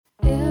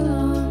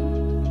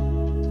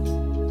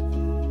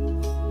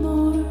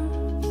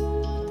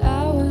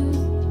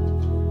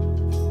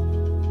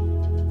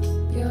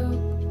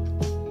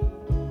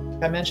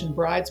I mentioned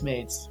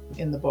Bridesmaids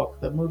in the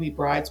book, the movie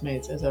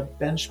Bridesmaids, as a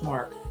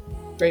benchmark,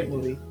 great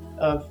movie,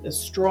 of a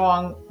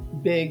strong,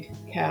 big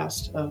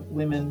cast of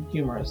women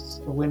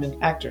humorists or women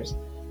actors.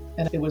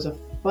 And it was a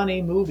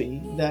funny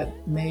movie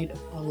that made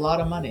a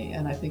lot of money.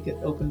 And I think it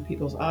opened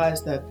people's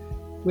eyes that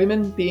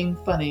women being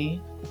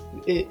funny,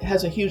 it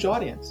has a huge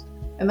audience.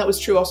 And that was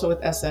true also with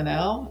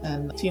SNL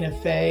and Tina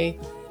Fey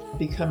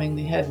becoming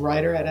the head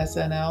writer at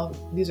SNL.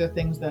 These are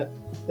things that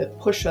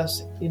push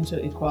us into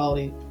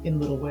equality in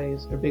little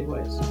ways or big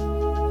ways.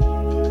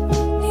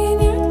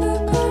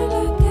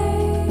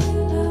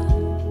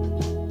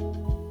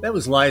 That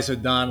was Liza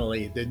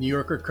Donnelly, the New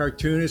Yorker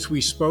cartoonist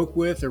we spoke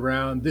with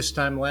around this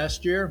time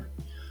last year.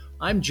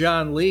 I'm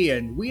John Lee,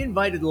 and we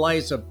invited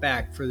Liza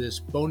back for this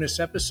bonus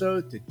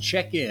episode to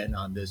check in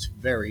on this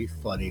very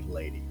funny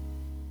lady.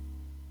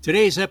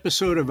 Today's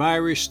episode of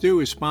Irish Stew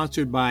is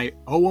sponsored by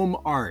Ogham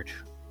Art,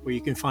 where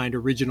you can find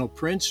original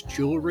prints,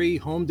 jewelry,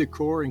 home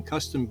decor, and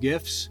custom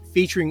gifts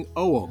featuring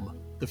Ogham,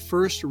 the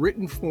first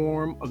written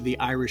form of the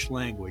Irish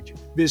language.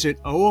 Visit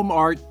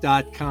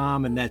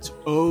oghamart.com, and that's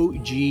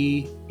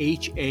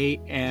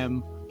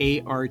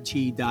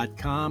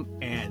OGHAMART.com,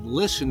 and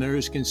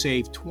listeners can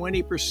save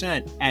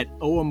 20% at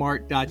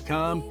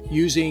oghamart.com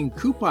using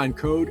coupon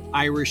code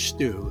Irish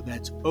Stew.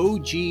 That's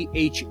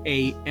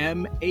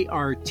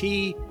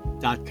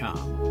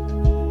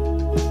OGHAMART.com.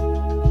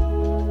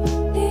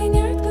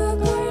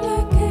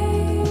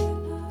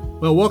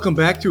 Well, welcome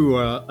back to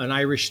an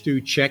Irish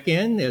Stew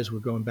check-in as we're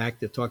going back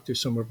to talk to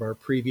some of our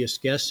previous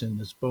guests in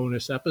this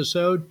bonus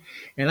episode.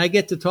 And I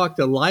get to talk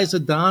to Liza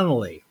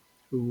Donnelly,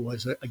 who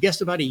was a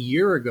guest about a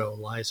year ago,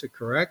 Liza,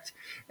 correct?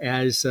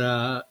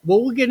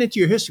 We'll get into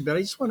your history, but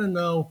I just want to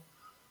know,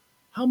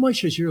 how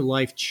much has your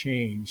life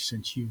changed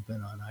since you've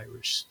been on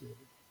Irish Stew?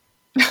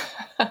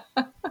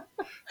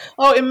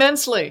 Oh,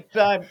 immensely.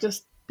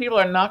 People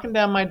are knocking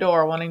down my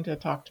door wanting to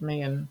talk to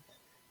me and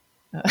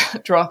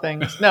draw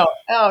things. No.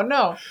 It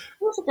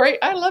was great.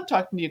 I love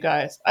talking to you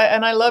guys.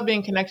 And I love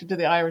being connected to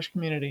the Irish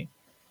community.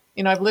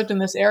 You know, I've lived in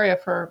this area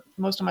for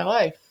most of my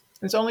life.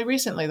 It's only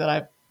recently that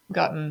I've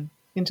gotten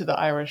into the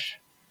Irish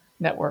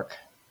network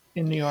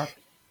in New York.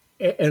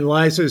 And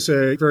Liza's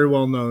a very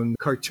well-known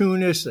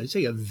cartoonist, I'd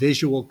say a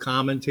visual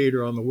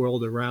commentator on the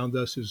world around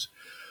us, who's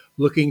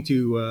looking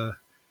to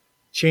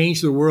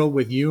change the world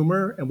with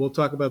humor, and we'll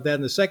talk about that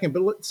in a second.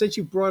 But since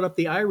you brought up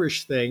the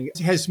Irish thing,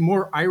 has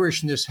more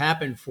Irishness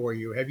happened for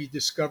you? Have you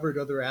discovered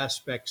other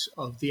aspects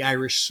of the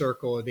Irish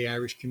circle or the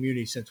Irish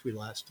community since we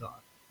last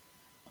talked?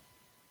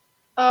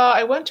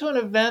 I went to an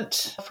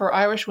event for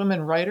Irish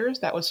women writers.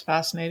 That was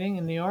fascinating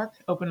in New York.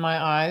 Opened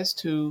my eyes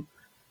to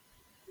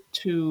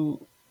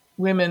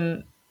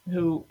women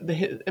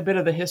a bit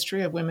of the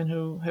history of women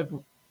who have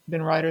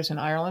been writers in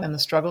Ireland and the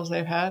struggles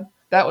they've had.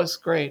 That was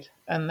great.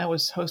 And that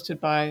was hosted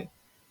by,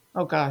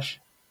 oh gosh,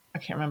 I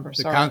can't remember.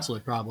 The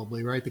consulate,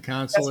 probably, right? The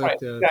consulate.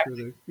 That's right,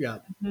 exactly.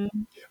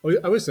 Mm-hmm. Oh,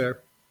 I was there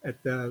at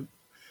Rosie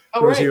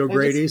right.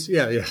 O'Grady's.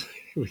 Yeah.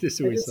 We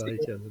saw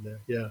each other there.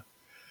 Yeah.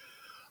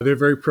 They're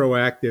very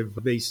proactive.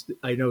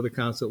 I know the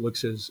consulate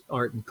looks at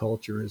art and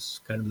culture as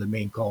kind of the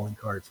main calling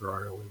card for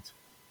Ireland.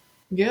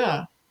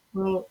 Yeah.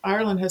 Well,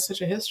 Ireland has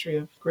such a history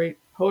of great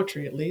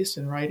poetry, at least,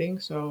 and writing.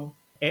 So.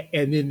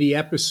 And in the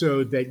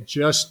episode that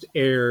just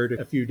aired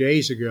a few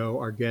days ago,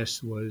 our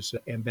guest was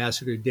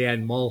Ambassador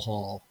Dan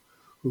Mulhall,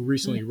 who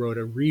recently wrote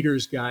a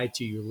reader's guide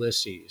to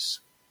Ulysses.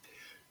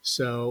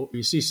 So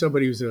you see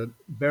somebody who's a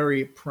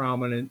very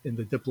prominent in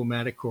the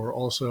diplomatic corps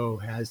also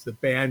has the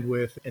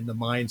bandwidth and the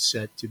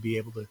mindset to be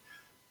able to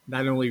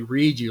not only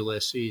read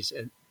Ulysses,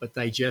 but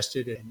digest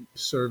it and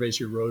serve as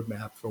your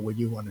roadmap for when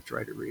you want to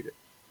try to read it.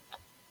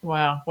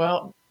 Wow.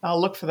 Well, I'll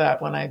look for that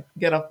when I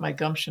get off my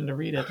gumption to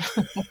read it.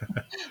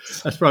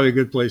 That's probably a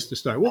good place to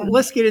start. Well,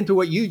 let's get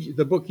into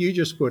the book you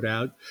just put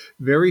out,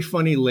 Very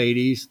Funny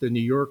Ladies, the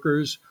New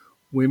Yorker's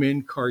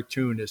Women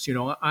Cartoonists. You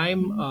know,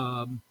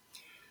 I'm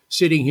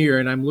sitting here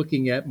and I'm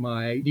looking at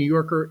my New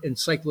Yorker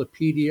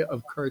Encyclopedia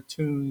of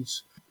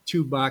Cartoons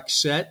 2-box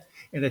set.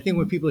 And I think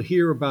when people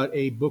hear about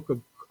a book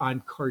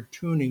on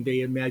cartooning,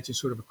 they imagine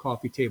sort of a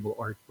coffee table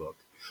art book.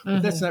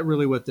 But that's not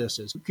really what this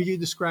is. Could you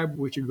describe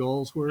what your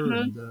goals were?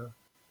 Mm-hmm.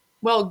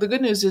 Well, the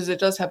good news is it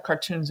does have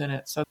cartoons in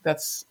it. So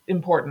that's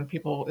important.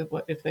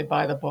 People, if they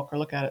buy the book or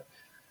look at it,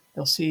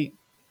 they'll see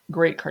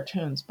great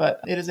cartoons.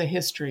 But it is a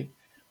history.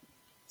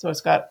 So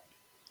I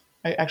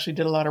actually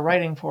did a lot of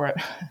writing for it.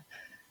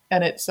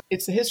 And it's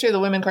the history of the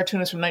women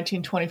cartoonists from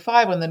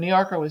 1925 when the New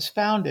Yorker was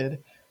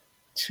founded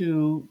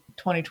to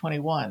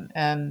 2021.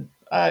 And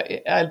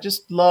I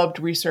just loved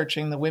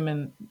researching the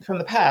women from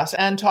the past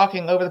and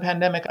talking over the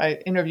pandemic. I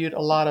interviewed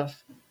a lot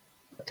of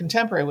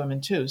contemporary women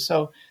too.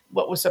 So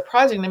what was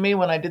surprising to me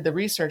when I did the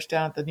research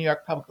down at the New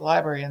York Public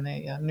Library and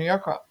the New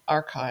York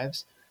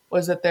Archives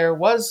was that there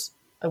was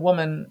a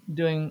woman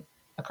doing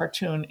a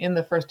cartoon in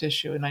the first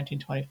issue in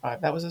 1925.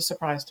 That was a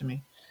surprise to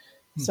me.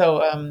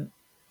 So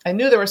I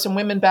knew there were some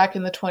women back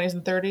in the 20s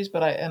and 30s,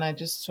 but I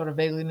just sort of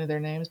vaguely knew their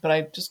names. But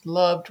I just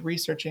loved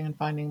researching and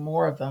finding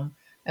more of them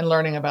and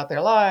learning about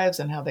their lives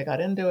and how they got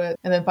into it,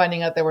 and then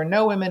finding out there were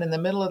no women in the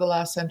middle of the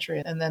last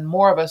century, and then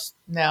more of us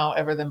now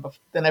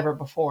than ever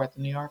before at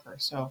the New Yorker.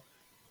 So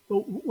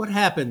Well, what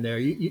happened there?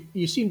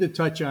 You seem to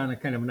touch on a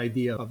kind of an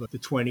idea of the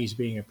 20s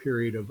being a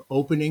period of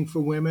opening for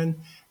women,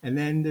 and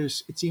then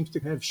it seems to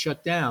have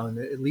shut down,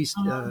 at least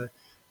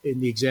in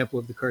the example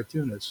of the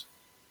cartoonists.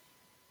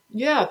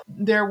 yeah,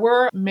 there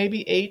were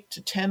maybe 8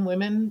 to 10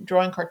 women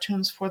drawing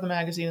cartoons for the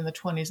magazine in the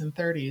 20s and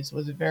 30s. It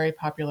was a very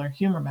popular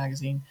humor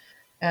magazine.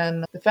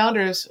 And the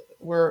founders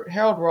were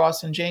Harold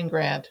Ross and Jane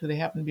Grant, who they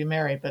happened to be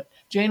married, but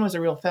Jane was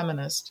a real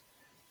feminist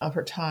of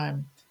her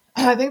time.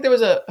 I think there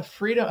was a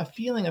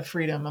feeling of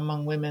freedom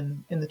among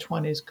women in the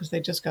 20s because they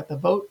just got the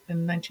vote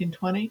in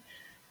 1920.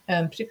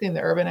 And particularly in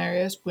the urban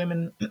areas,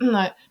 women,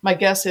 my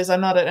guess is,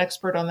 I'm not an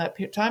expert on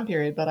that time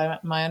period,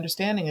 but my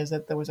understanding is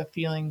that there was a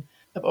feeling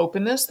of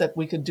openness, that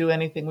we could do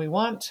anything we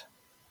want.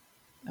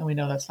 And we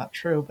know that's not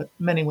true, but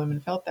many women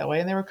felt that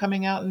way. And they were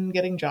coming out and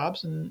getting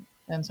jobs, and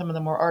some of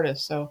them were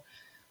artists. So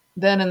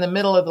then in the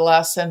middle of the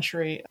last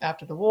century,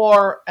 after the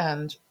war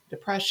and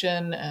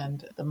Depression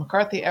and the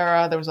McCarthy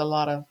era, there was a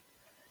lot of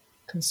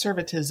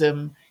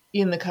conservatism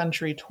in the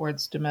country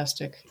towards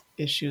domestic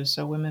issues.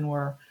 So women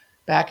were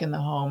back in the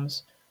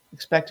homes,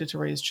 expected to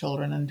raise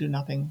children and do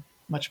nothing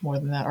much more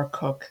than that, or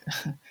cook.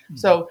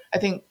 So I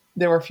think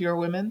there were fewer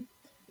women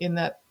in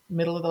that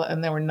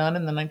and there were none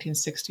in the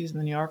 1960s in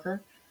the New Yorker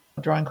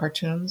drawing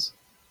cartoons.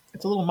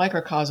 It's a little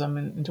microcosm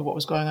into what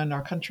was going on in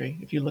our country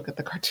if you look at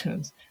the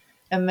cartoons.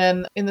 And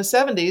then in the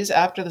 70s,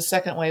 after the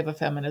second wave of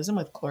feminism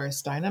with Gloria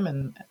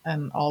Steinem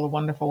and all the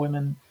wonderful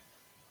women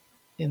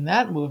in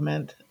that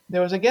movement,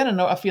 there was again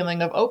a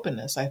feeling of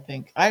openness, I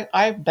think.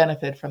 I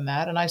benefited from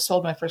that, and I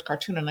sold my first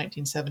cartoon in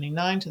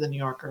 1979 to the New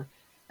Yorker.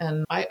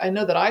 And I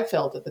know that I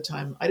felt at the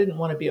time I didn't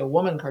want to be a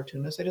woman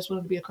cartoonist. I just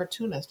wanted to be a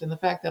cartoonist. And the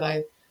fact that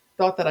I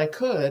thought that I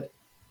could,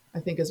 I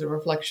think, is a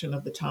reflection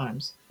of the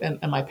times and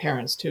my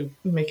parents too,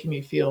 making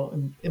me feel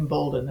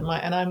emboldened.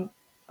 And I'm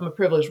a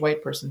privileged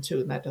white person too,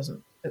 and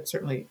that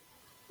certainly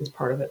is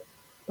part of it.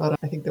 But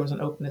I think there was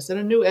an openness and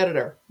a new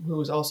editor who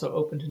was also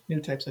open to new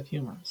types of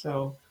humor.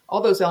 So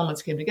all those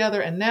elements came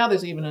together, and now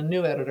there's even a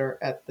new editor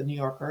at the New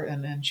Yorker,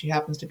 and she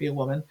happens to be a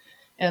woman.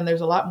 And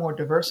there's a lot more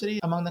diversity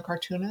among the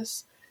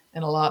cartoonists,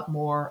 and a lot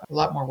more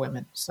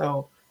women.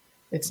 So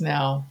it's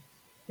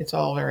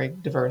all very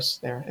diverse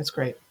there. It's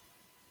great.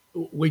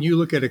 When you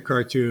look at a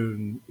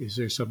cartoon, is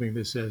there something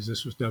that says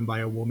this was done by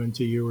a woman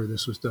to you, or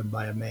this was done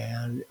by a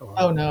man?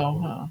 Oh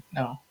no,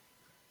 no.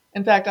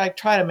 In fact, I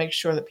try to make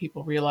sure that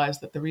people realize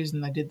that the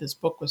reason I did this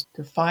book was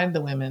to find the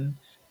women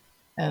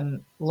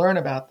and learn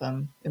about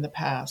them in the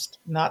past,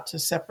 not to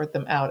separate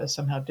them out as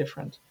somehow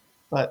different,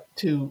 but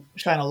to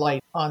shine a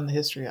light on the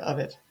history of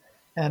it.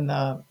 And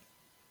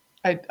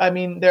I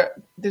mean,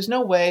 there's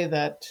no way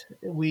that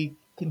we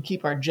can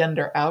keep our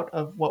gender out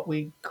of what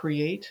we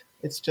create.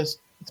 It's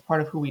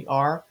part of who we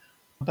are.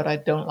 But I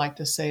don't like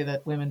to say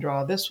that women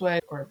draw this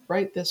way or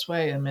write this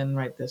way and men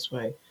write this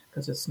way,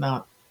 because it's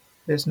not.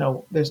 There's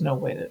no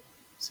way to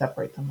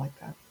separate them like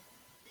that.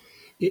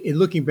 In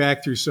looking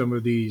back through some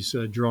of these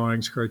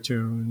drawings,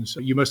 cartoons,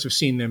 you must have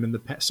seen them in the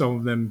past, some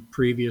of them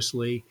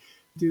previously.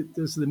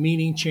 Does the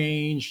meaning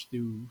change?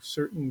 Do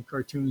certain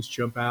cartoons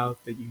jump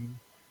out that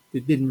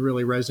didn't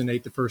really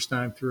resonate the first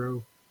time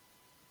through?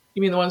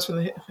 You mean the ones from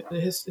the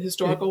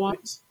historical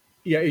ones?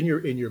 Yeah, in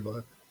your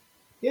book.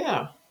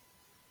 Yeah.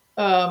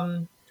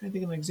 Trying to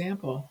think of an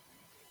example.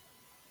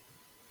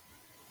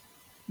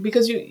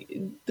 Because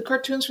the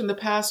cartoons from the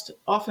past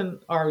often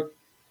are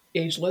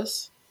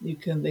ageless. They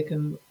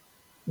can,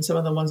 and some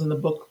of the ones in the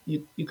book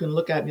you can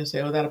look at and you'll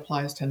say, oh, that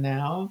applies to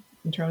now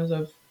in terms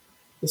of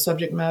the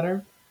subject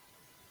matter.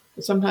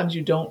 But sometimes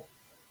you don't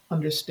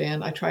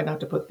understand. I try not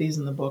to put these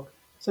in the book.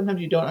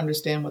 Sometimes you don't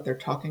understand what they're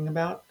talking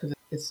about because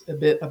it's a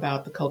bit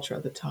about the culture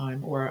of the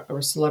time or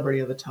a celebrity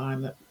of the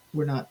time that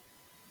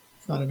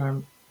it's not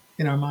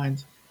in our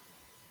minds.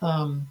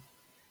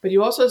 But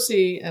you also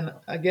see, and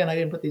again, I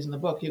didn't put these in the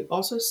book, you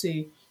also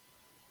see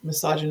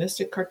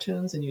misogynistic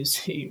cartoons and you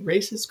see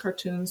racist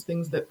cartoons,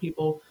 things that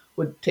people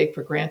would take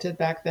for granted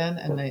back then,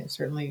 and they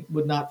certainly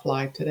would not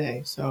fly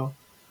today. So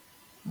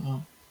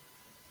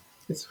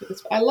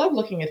I love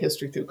looking at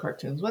history through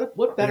cartoons.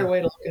 What better way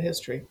to look at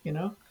history, you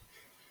know?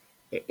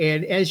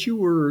 And as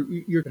you're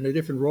in a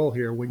different role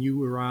here, when you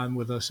were on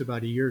with us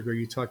about a year ago,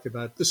 you talked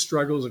about the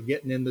struggles of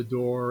getting in the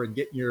door and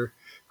getting your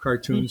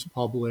cartoons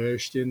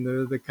published and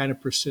the kind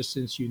of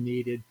persistence you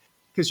needed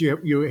because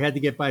you had to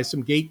get by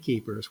some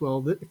gatekeepers.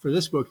 Well, for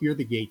this book, you're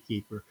the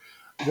gatekeeper.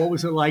 What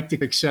was it like to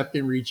accept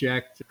and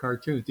reject the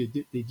cartoons?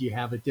 Did you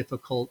have a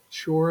difficult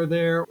chore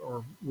there,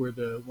 or were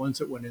the ones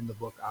that went in the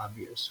book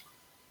obvious?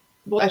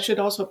 Well, I should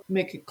also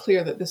make it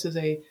clear that this is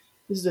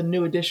a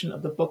new edition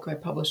of the book I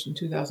published in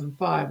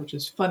 2005, which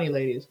is Funny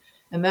Ladies.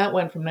 And that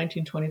went from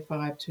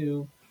 1925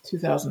 to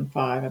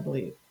 2005, I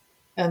believe.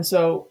 And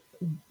so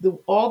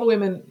all the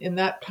women in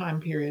that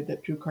time period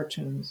that drew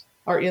cartoons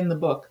are in the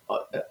book,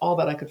 all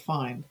that I could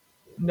find.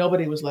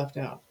 Nobody was left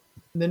out.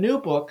 The new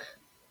book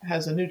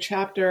has a new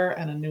chapter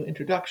and a new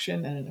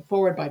introduction and a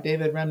foreword by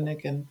David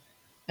Remnick and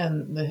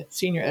and the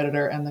senior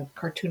editor and the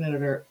cartoon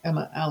editor,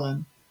 Emma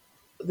Allen.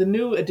 The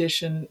new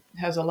edition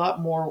has a lot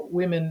more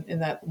women in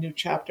that new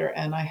chapter,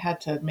 and I had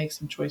to make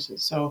some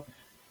choices. So,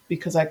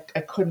 because I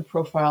couldn't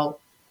profile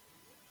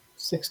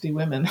 60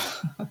 women,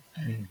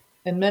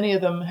 and many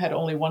of them had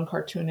only one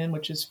cartoon in,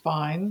 which is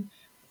fine.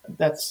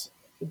 That's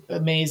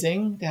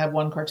amazing to have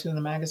one cartoon in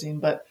the magazine.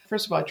 But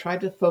first of all, I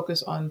tried to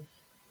focus on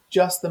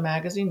just the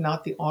magazine,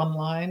 not the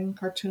online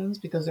cartoons,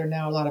 because there are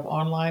now a lot of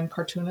online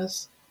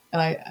cartoonists,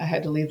 and I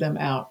had to leave them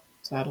out,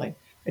 sadly.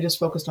 I just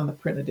focused on the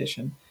print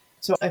edition.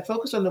 So I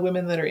focused on the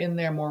women that are in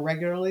there more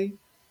regularly,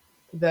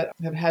 that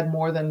have had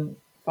more than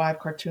 5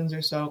 cartoons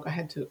or so.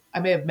 I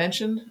may have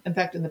mentioned, in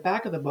fact, in the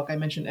back of the book, I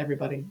mentioned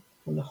everybody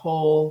from the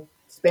whole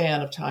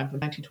span of time from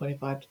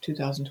 1925 to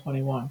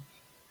 2021.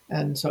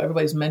 And so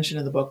everybody's mentioned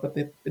in the book, but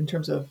in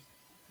terms of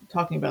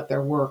talking about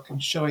their work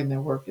and showing their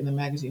work in the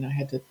magazine, I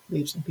had to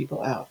leave some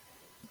people out.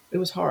 It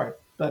was hard,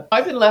 but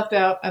I've been left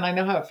out, and I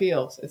know how it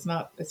feels. It's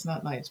not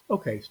nice.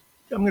 Okay,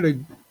 I'm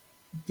going to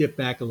dip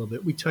back a little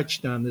bit. We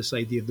touched on this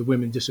idea of the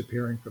women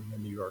disappearing from the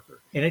New Yorker.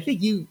 And I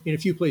think in a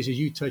few places,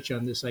 you touch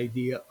on this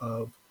idea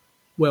of,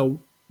 well,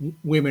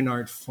 women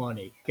aren't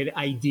funny. An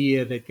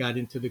idea that got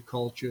into the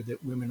culture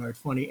that women aren't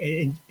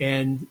funny.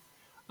 And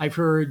I've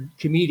heard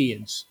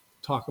comedians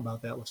talk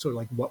about that, sort of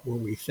like, what were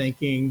we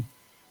thinking?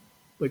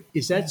 But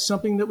is that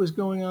something that was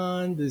going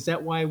on? Is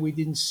that why we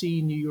didn't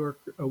see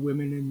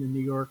women in the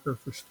New Yorker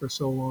for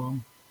so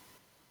long?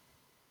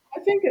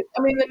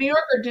 The New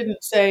Yorker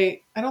didn't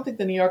say, I don't think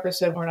the New Yorker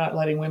said we're not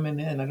letting women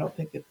in. I don't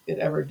think it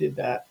ever did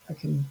that. I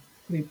can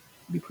be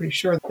pretty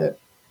sure that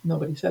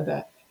nobody said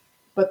that.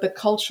 But the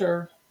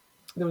culture,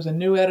 there was a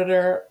new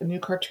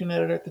cartoon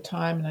editor at the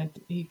time, and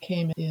he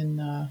came in,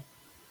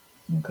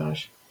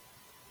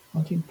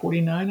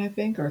 1949, I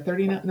think, or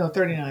 39, no,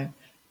 39.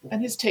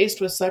 And his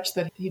taste was such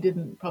that he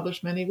didn't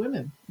publish many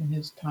women in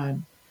his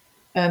time.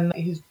 And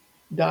he's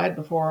died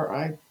before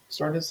I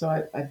started, so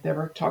I'd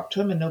never talked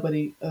to him, and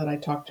nobody that I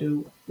talked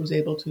to was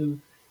able to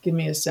give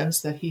me a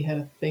sense that he had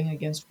a thing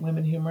against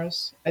women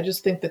humorists. I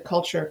just think the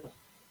culture,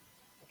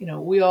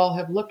 we all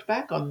have looked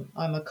back on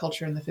the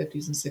culture in the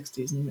 50s and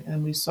 60s,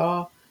 and we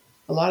saw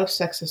a lot of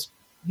sexist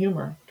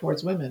humor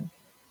towards women.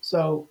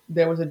 So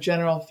there was a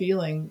general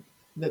feeling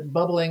that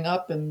bubbling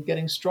up and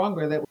getting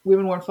stronger, that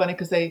women weren't funny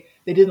because they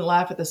didn't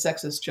laugh at the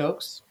sexist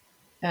jokes,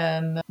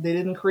 and they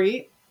didn't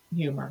create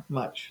humor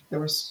much. There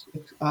were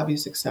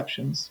obvious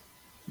exceptions,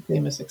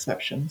 famous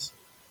exceptions,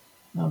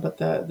 but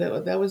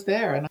that was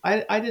there, and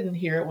I didn't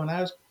hear it when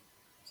I was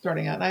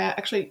starting out. And I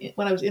actually,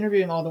 when I was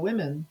interviewing all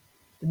the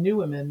new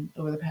women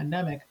over the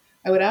pandemic,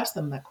 I would ask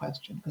them that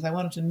question because I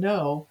wanted to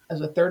know,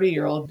 as a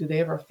 30-year-old, do they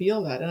ever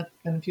feel that?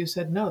 And a few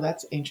said, no,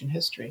 that's ancient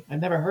history. I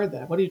never heard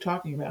that. What are you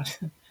talking about?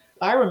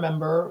 I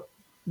remember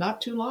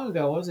not too long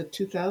ago, was it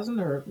 2000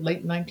 or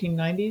late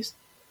 1990s?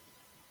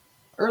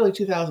 Early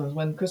 2000s,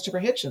 when Christopher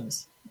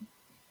Hitchens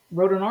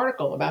wrote an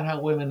article about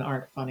how women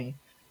aren't funny.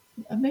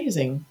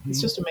 Amazing. Mm-hmm.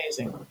 It's just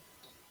amazing.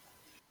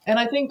 And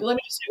I think, let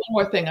me just say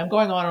one more thing. I'm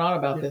going on and on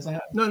about this.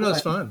 No,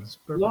 it's fun. It's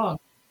long.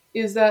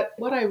 Is that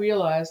what I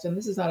realized, and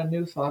this is not a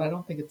new thought, I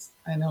know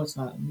it's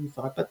not a new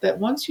thought, but that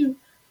once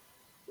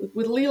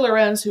with Lee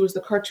Lorenz, who was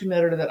the cartoon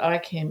editor that I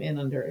came in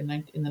under in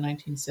the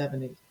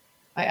 1970s,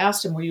 I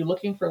asked him, were you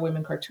looking for a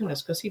women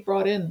cartoonist? Because he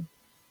brought in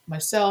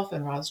myself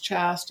and Roz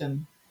Chast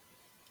and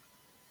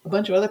a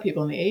bunch of other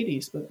people in the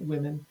 80s,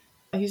 women.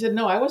 And he said,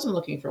 no, I wasn't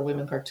looking for a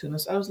women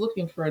cartoonist. I was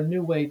looking for a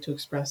new way to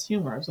express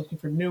humor. I was looking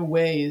for new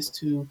ways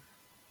to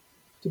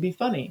be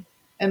funny.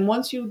 And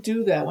once you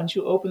do that, once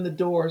you open the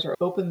doors or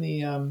open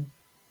the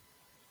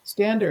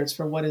standards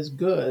for what is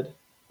good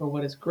or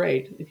what is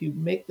great, if you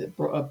make a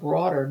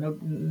broader,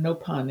 no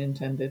pun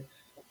intended,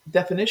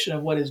 definition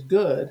of what is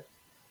good,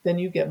 then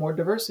you get more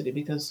diversity,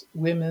 because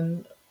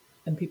women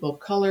and people of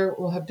color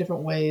will have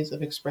different ways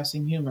of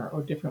expressing humor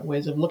or different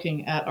ways of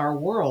looking at our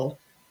world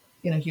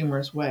in a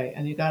humorous way.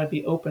 And you got to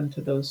be open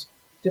to those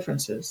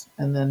differences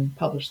and then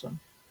publish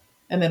them.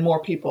 And then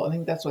more people, I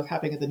think that's what's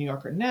happening at the New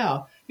Yorker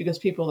now, because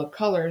people of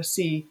color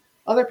see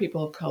other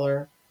people of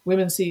color,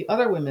 women see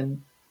other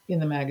women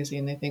in the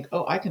magazine. They think,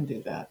 oh, I can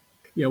do that.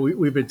 Yeah,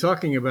 we've been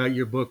talking about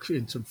your book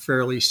in some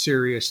fairly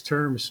serious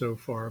terms so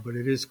far, but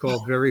it is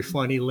called Very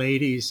Funny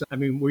Ladies. I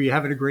mean, were you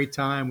having a great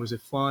time? Was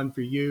it fun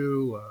for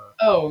you?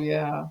 Oh,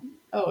 yeah.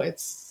 Oh,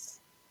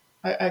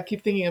 I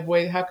keep thinking of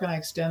how can I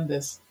extend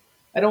this?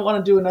 I don't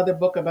want to do another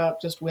book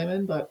about just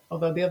women, but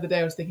although the other day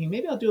I was thinking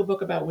maybe I'll do a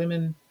book about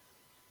women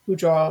who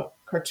draw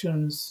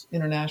cartoons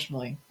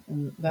internationally,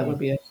 and that would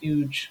be a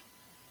huge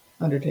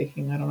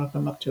undertaking. I don't know if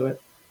I'm up to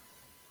it.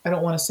 I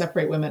don't want to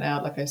separate women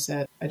out, like I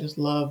said. I just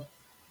love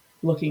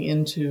looking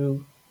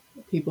into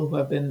people who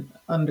have been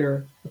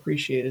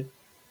underappreciated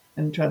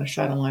and trying to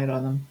shine a light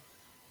on them.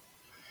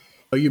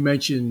 You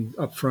mentioned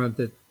up front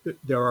that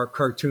there are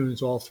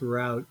cartoons all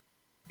throughout.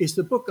 Is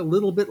the book a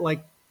little bit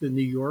like the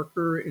New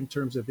Yorker in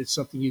terms of it's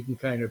something you can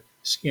kind of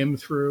skim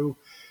through,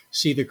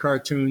 see the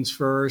cartoons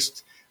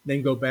first,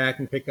 then go back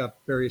and pick up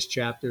various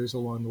chapters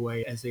along the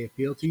way as they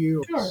appeal to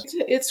you? Sure.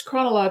 It's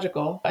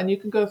chronological, and you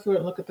can go through it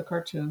and look at the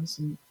cartoons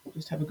and People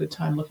just have a good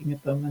time looking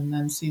at them and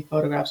then see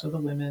photographs of the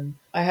women.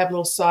 I have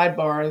little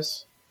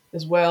sidebars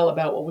as well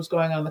about what was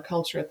going on in the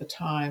culture at the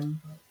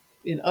time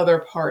in other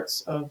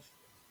parts of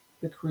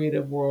the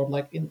creative world.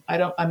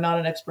 I'm not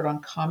an expert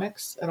on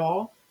comics at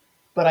all,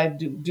 but I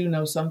do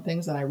know some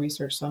things, and I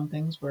research some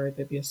things where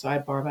there'd be a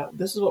sidebar about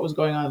this is what was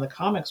going on in the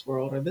comics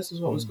world, or this is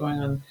what was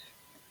going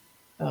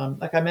on.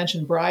 Like I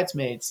mentioned,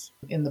 Bridesmaids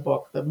in the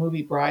book, the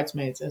movie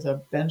Bridesmaids as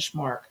a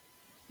benchmark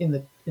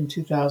in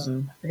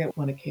 2000. I forget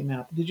when it came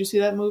out. Did you see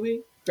that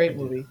movie? Great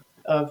movie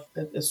of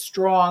a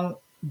strong,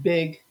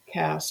 big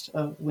cast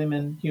of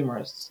women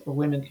humorists or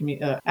women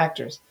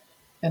actors,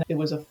 and it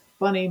was a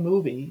funny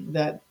movie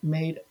that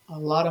made a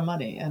lot of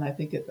money. And I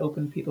think it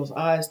opened people's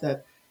eyes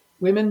that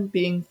women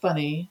being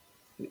funny,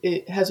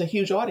 it has a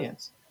huge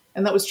audience.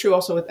 And that was true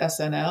also with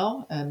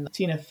SNL and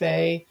Tina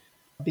Fey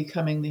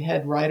becoming the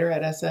head writer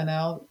at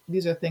SNL.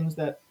 These are things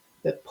that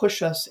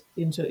push us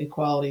into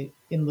equality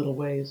in little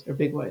ways or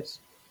big ways.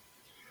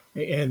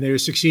 And they're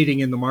succeeding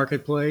in the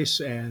marketplace,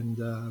 and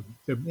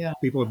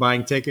people are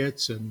buying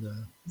tickets. And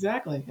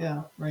exactly,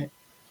 yeah, right.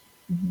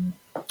 Mm-hmm.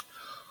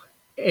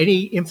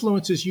 Any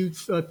influences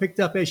you've picked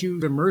up as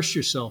you've immersed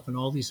yourself in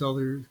all these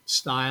other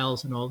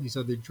styles and all these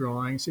other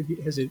drawings?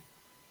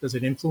 Does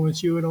it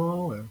influence you at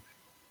all? Or?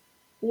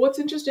 What's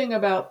interesting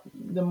about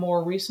the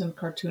more recent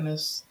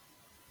cartoonists,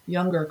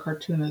 younger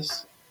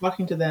cartoonists,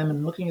 talking to them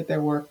and looking at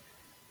their work,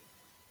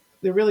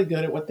 they're really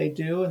good at what they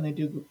do, and they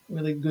do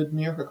really good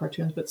New Yorker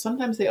cartoons, but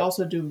sometimes they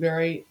also do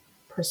very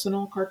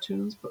personal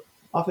cartoons, but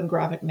often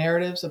graphic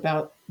narratives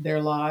about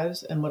their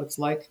lives and what it's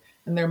like.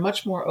 And they're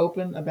much more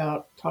open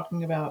about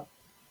talking about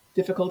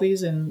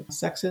difficulties in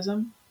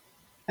sexism.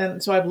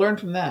 And so I've learned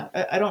from that.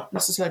 I don't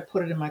necessarily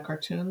put it in my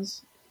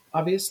cartoons,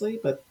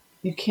 obviously, but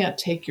you can't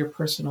take your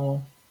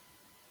personal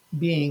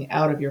being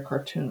out of your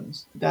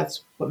cartoons.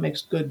 That's what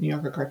makes good New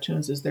Yorker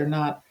cartoons, is they're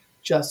not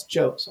just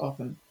jokes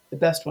often. The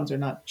best ones are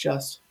not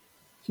just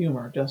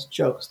humor, just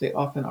jokes. They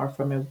often are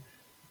from a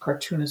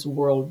cartoonist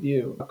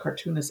worldview, a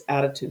cartoonist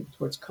attitude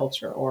towards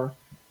culture,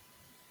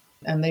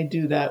 and they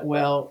do that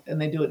well, and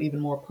they do it even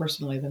more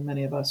personally than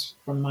many of us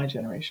from my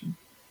generation.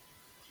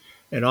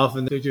 And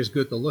often they're just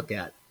good to look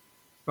at,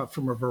 but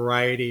from a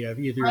variety of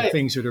either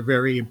things that are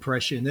very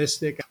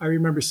impressionistic. I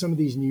remember some of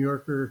these New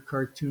Yorker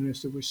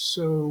cartoonists that were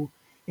so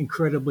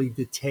incredibly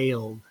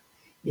detailed,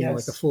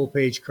 like a full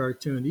page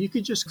cartoon. You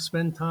could just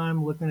spend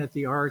time looking at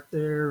the art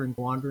there and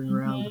wandering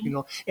around,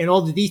 and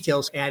all the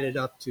details added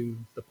up to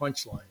the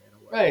punchline in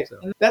a way. Right. So.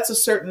 And that's a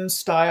certain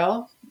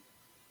style,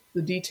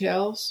 the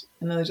details.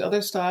 And then there's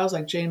other styles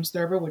like James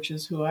Thurber, which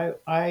is who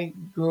I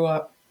grew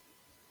up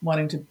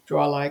wanting to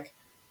draw like,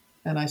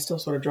 and I still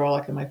sort of draw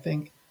like him, I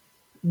think.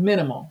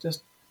 Minimal,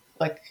 just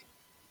like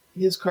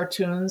his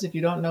cartoons. If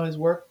you don't know his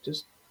work,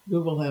 just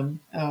Google him.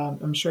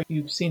 I'm sure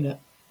you've seen it.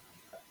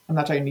 I'm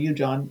not talking to you,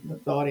 John,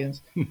 the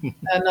audience.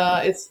 And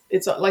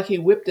it's like he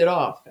whipped it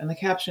off. And the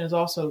caption is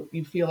also,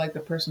 you feel like the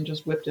person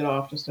just whipped it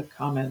off, just a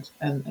comment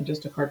and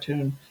just a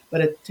cartoon.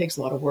 But it takes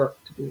a lot of work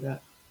to do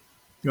that.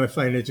 I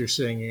find it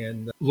interesting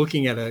in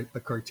looking at a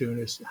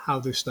cartoonist, how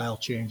their style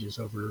changes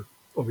over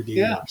the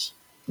years.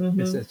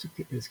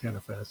 Mm-hmm. It's kind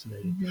of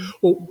fascinating. Mm-hmm.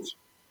 Well,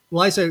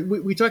 Liza,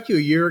 we talked to you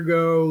a year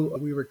ago.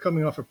 We were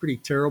coming off a pretty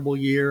terrible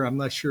year. I'm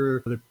not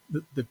sure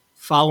the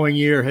following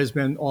year has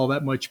been all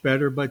that much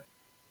better, but,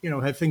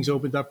 have things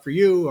opened up for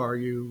you? Are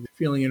you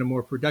feeling in a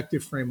more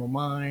productive frame of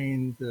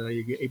mind? Are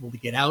you able to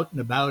get out and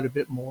about a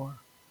bit more?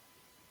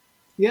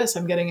 Yes,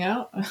 I'm getting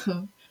out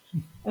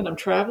and I'm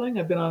traveling.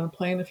 I've been on a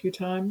plane a few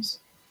times,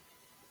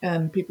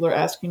 and people are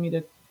asking me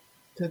to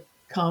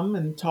come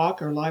and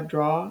talk or live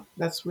draw.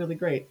 That's really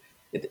great.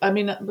 The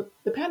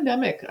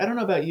pandemic, I don't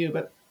know about you,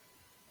 but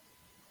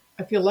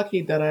I feel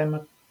lucky that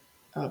I'm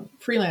a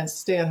freelance,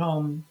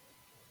 stay-at-home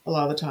a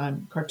lot of the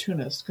time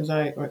cartoonist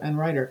and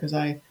writer, because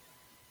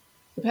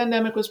the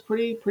pandemic was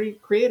pretty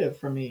creative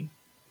for me.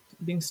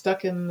 Being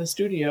stuck in the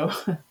studio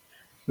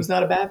was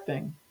not a bad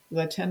thing,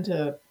 because I tend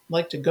to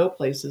like to go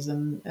places,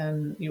 and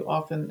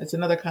it's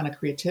another kind of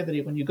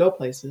creativity when you go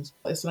places.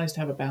 It's nice to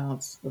have a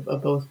balance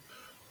of both.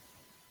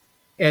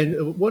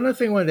 And one other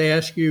thing I wanted to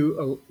ask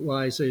you,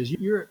 Liza, is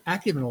you're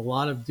active in a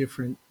lot of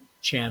different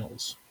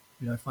channels.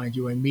 I find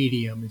you on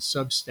Medium and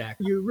Substack.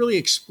 You're really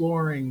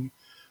exploring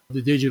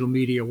the digital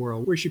media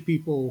world. Where should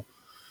people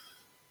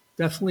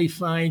definitely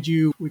find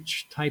you?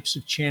 Which types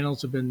of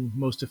channels have been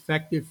most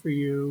effective for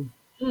you?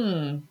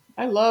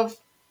 I love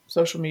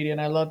social media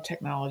and I love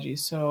technology.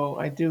 So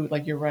I do,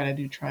 like, you're right, I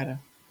do try to,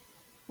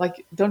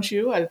 like, don't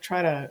you? I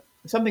try to,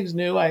 if something's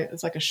new,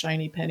 it's like a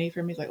shiny penny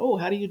for me. It's like, oh,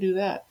 how do you do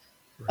that?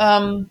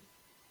 Right.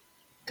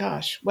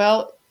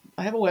 Well,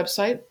 I have a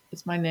website.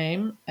 It's my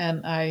name.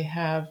 And I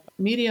have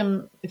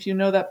Medium. If you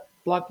know that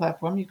blog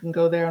platform, you can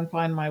go there and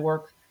find my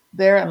work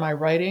there and my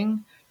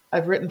writing.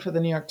 I've written for the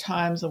New York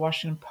Times, the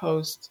Washington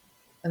Post,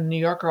 and the New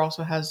Yorker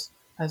also has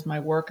my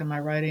work and my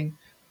writing.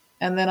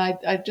 And then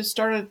I just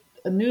started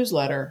a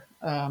newsletter.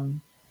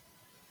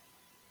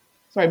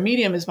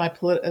 Medium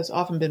has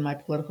often been my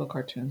political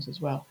cartoons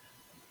as well.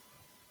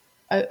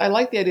 I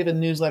like the idea of a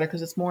newsletter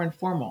because it's more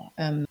informal,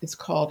 and it's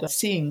called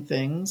Seeing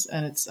Things.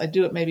 And I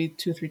do it maybe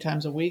 2-3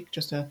 times a week,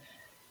 just a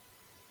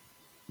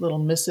little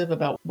missive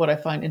about what I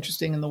find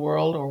interesting in the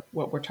world or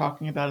what we're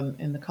talking about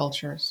in the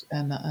cultures,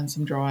 and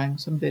some drawing,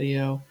 some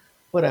video,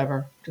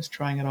 whatever, just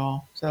trying it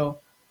all. So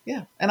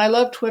yeah. And I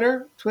love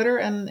Twitter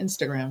and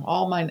Instagram.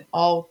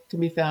 All can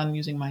be found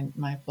using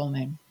my full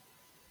name.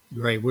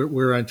 Right.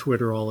 We're on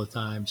Twitter all the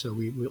time, so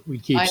we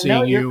keep I seeing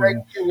know you.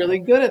 You're really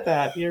good at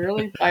that.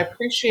 I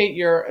appreciate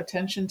your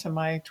attention to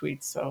my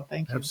tweets. So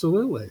thank you.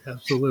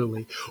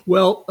 Absolutely.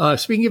 Well,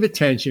 speaking of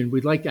attention,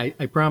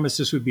 I promised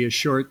this would be a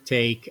short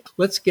take.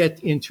 Let's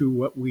get into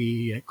what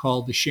we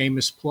call the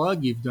Seamus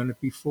plug. You've done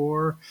it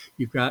before.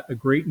 You've got a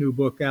great new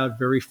book out,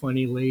 Very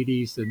Funny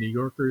Ladies, The New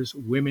Yorker's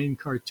Women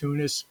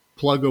Cartoonists.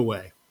 Plug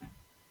away.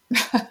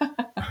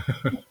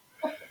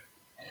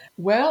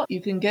 Well, you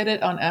can get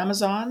it on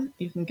Amazon.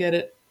 You can get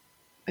it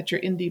at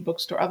your indie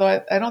bookstore.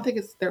 Although I don't think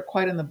they're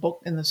quite in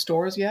the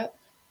stores yet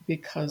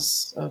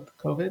because of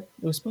COVID. It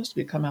was supposed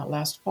to come out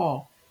last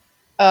fall.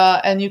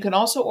 And you can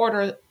also order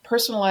a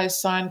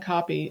personalized signed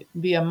copy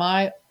via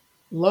my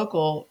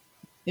local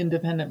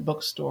independent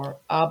bookstore,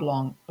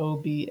 Oblong,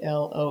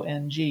 Oblong.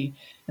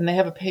 And they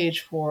have a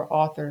page for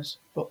authors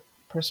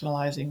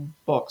personalizing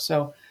books.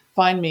 So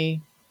find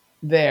me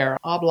there,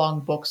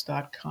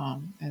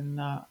 oblongbooks.com. And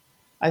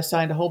I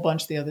signed a whole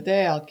bunch the other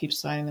day. I'll keep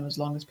signing them as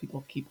long as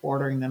people keep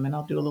ordering them, and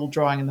I'll do a little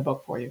drawing in the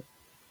book for you.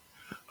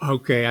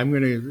 Okay,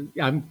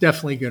 I'm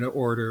definitely gonna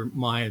order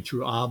mine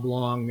through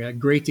Oblong.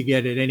 Great to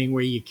get it any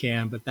way you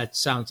can, but that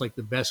sounds like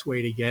the best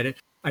way to get it.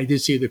 I did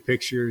see the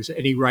pictures.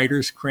 Any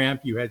writer's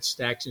cramp? You had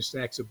stacks and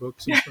stacks of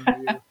books in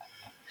front of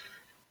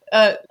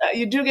you.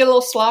 You do get a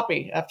little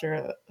sloppy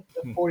after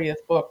the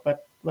 40th book,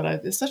 but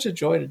it's such a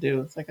joy to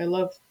do. It's like I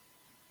love,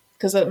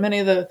 because many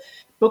of the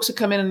books that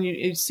come in and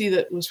you see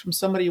that it was from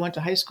somebody you went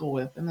to high school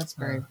with, and that's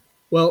great.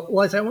 Well,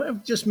 Liza, I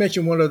want to just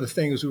mention one other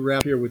thing as we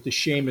wrap here with the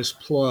Seamus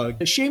plug.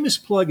 The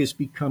Seamus plug has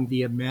become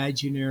the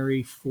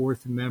imaginary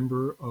fourth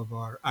member of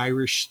our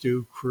Irish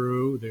Stew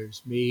crew.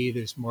 There's me,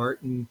 there's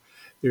Martin,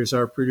 there's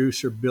our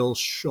producer, Bill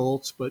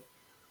Schultz. But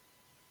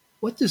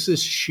what does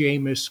this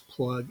Seamus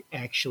plug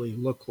actually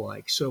look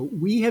like? So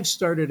we have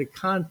started a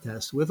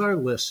contest with our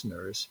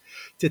listeners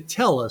to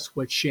tell us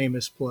what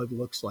Seamus plug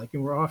looks like.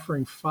 And we're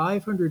offering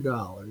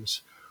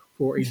 $500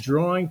 for a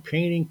drawing,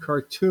 painting,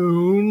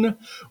 cartoon,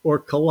 or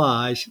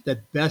collage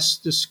that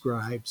best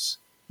describes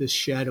this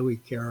shadowy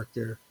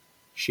character,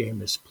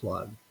 Seamus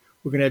plug.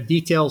 We're going to have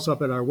details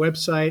up at our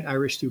website,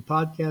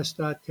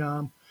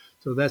 irishstewpodcast.com.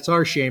 So that's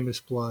our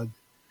Seamus plug.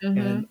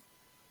 Mm-hmm.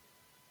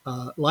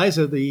 And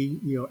Liza,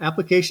 the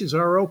applications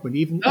are open.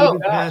 Even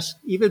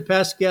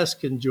past guests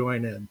can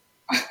join in.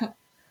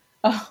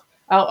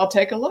 I'll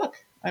take a look.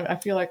 I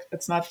feel like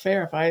it's not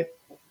fair if I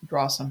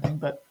draw something,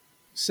 but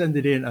send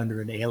it in under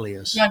an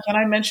alias. Yeah, can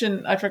I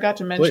mention? I forgot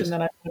to mention Please. That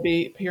I'm going to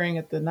be appearing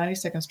at the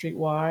 92nd Street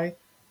Y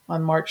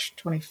on March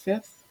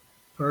 25th.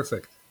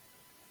 Perfect.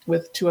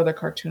 With 2 other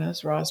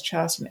cartoonists, Roz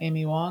Chast and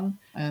Amy Wong,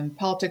 and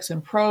Politics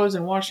and Prose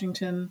in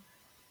Washington.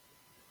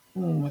 I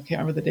can't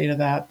remember the date of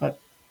that, but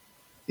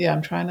yeah,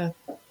 I'm trying to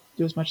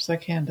do as much as I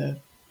can to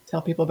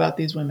tell people about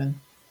these women.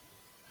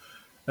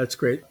 That's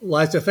great.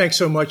 Liza, thanks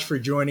so much for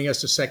joining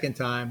us a second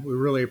time. We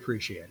really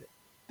appreciate it.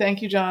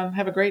 Thank you, John.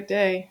 Have a great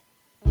day.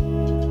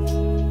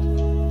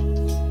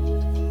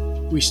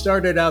 We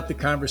started out the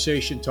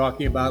conversation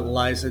talking about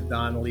Liza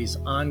Donnelly's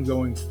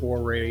ongoing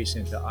forays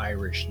into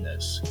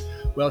Irishness.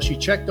 Well, she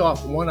checked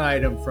off one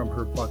item from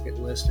her bucket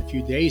list a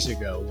few days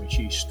ago when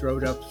she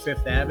strode up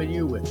Fifth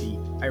Avenue with the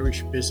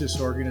Irish Business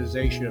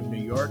Organization of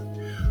New York,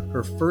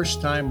 her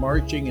first time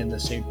marching in the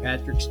St.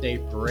 Patrick's Day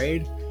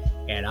Parade,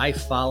 and I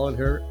followed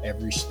her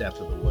every step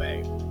of the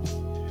way.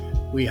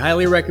 We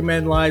highly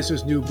recommend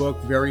Liza's new book,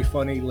 Very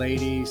Funny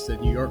Ladies, The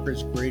New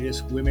Yorker's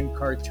Greatest Women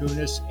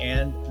Cartoonists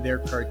and Their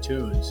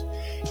Cartoons,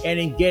 and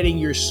in getting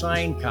your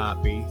signed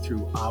copy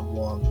through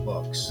Oblong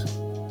Books.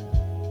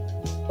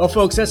 Well,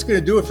 folks, that's going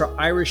to do it for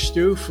Irish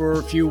Stew for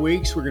a few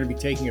weeks. We're going to be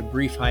taking a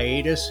brief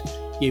hiatus,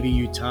 giving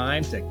you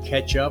time to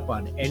catch up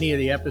on any of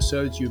the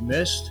episodes you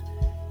missed.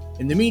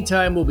 In the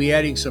meantime, we'll be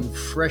adding some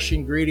fresh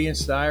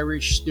ingredients to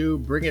Irish Stew,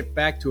 bring it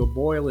back to a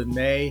boil in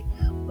May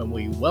when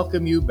we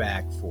welcome you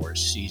back for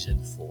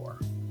Season 4.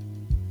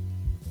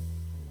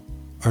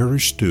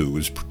 Irish Stew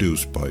is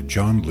produced by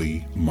John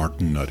Lee,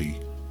 Martin Nutty,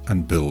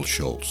 and Bill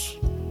Schultz.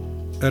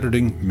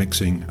 Editing,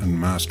 mixing, and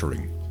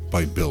mastering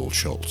by Bill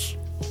Schultz.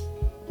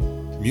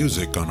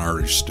 Music on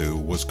Irish Stew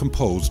was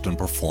composed and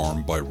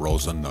performed by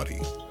Rosa Nutty,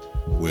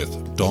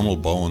 with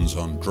Donald Bowens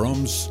on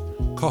drums,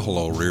 Cathal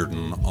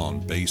O'Riordan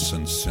on bass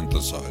and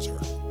synthesizer.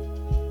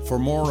 For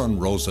more on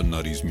Rosa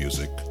Nutty's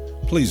music,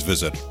 please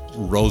visit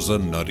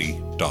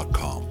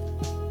rosanutty.com.